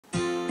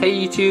Hey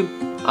YouTube,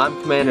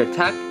 I'm Commander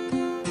Tech,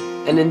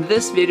 and in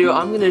this video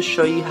I'm going to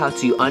show you how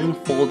to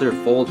unfolder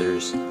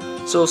folders.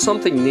 So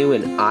something new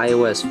in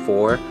iOS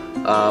 4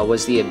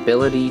 was the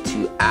ability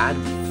to add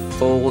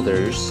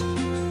folders,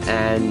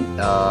 and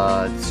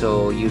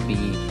so you'd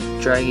be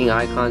dragging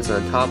icons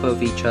on top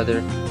of each other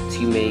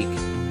to make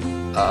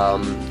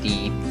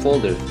the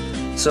folder.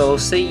 So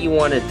say you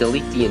want to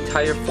delete the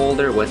entire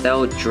folder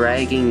without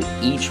dragging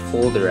each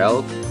folder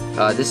out.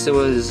 This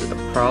was a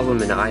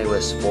problem in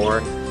iOS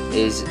 4,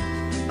 is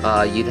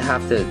you'd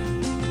have to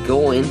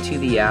go into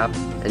the app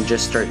and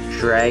just start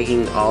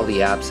dragging all the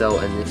apps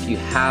out, and if you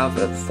have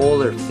a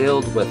folder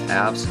filled with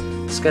apps,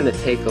 it's gonna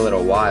take a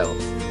little while.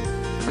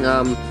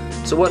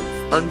 So what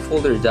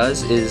UnFolder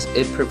does is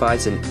it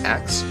provides an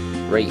X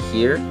right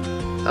here.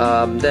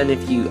 Then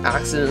if you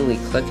accidentally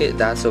click it,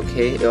 that's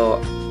okay. It'll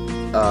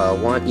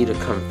want you to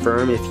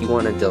confirm if you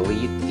want to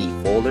delete the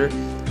folder.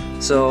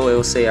 So it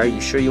will say, are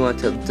you sure you want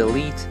to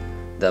delete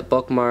the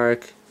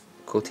bookmark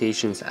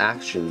quotations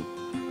action?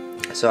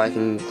 So I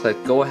can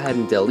click go ahead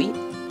and delete.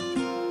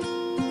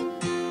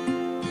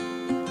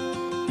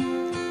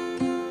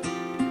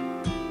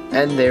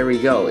 And there we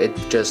go, it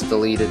just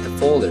deleted the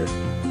folder.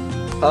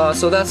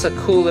 So that's a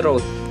cool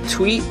little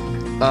tweak.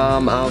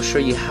 I'll show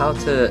you how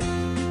to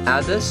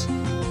add this.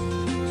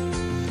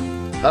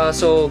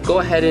 So go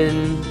ahead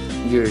in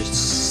your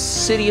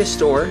Cydia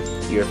store,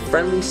 your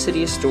friendly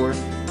Cydia store,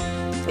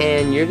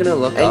 and you're gonna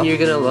look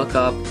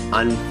up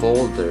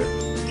UnFolder.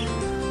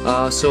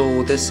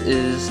 So this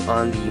is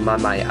on the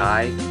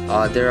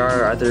My. There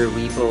are other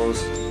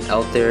repos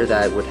out there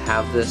that would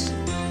have this,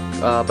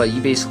 but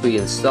you basically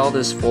install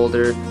this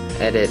folder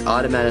and it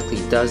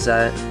automatically does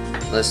that.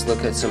 Let's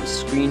look at some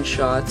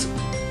screenshots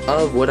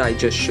of what I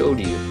just showed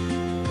you.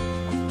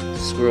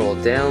 Scroll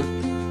down.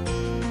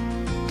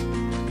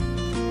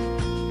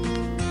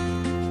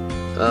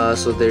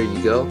 So there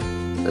you go.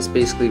 That's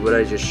basically what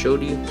I just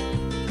showed you.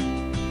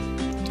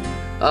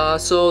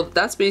 So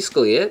that's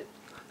basically it.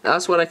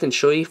 That's what I can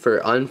show you for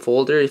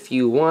UnFolder. If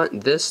you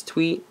want this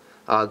tweet,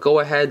 go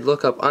ahead,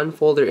 look up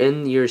UnFolder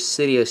in your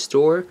Cydia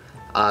store.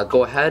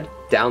 Go ahead,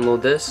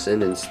 download this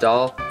and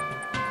install.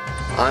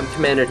 I'm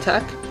Commander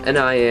Tech, and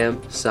I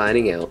am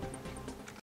signing out.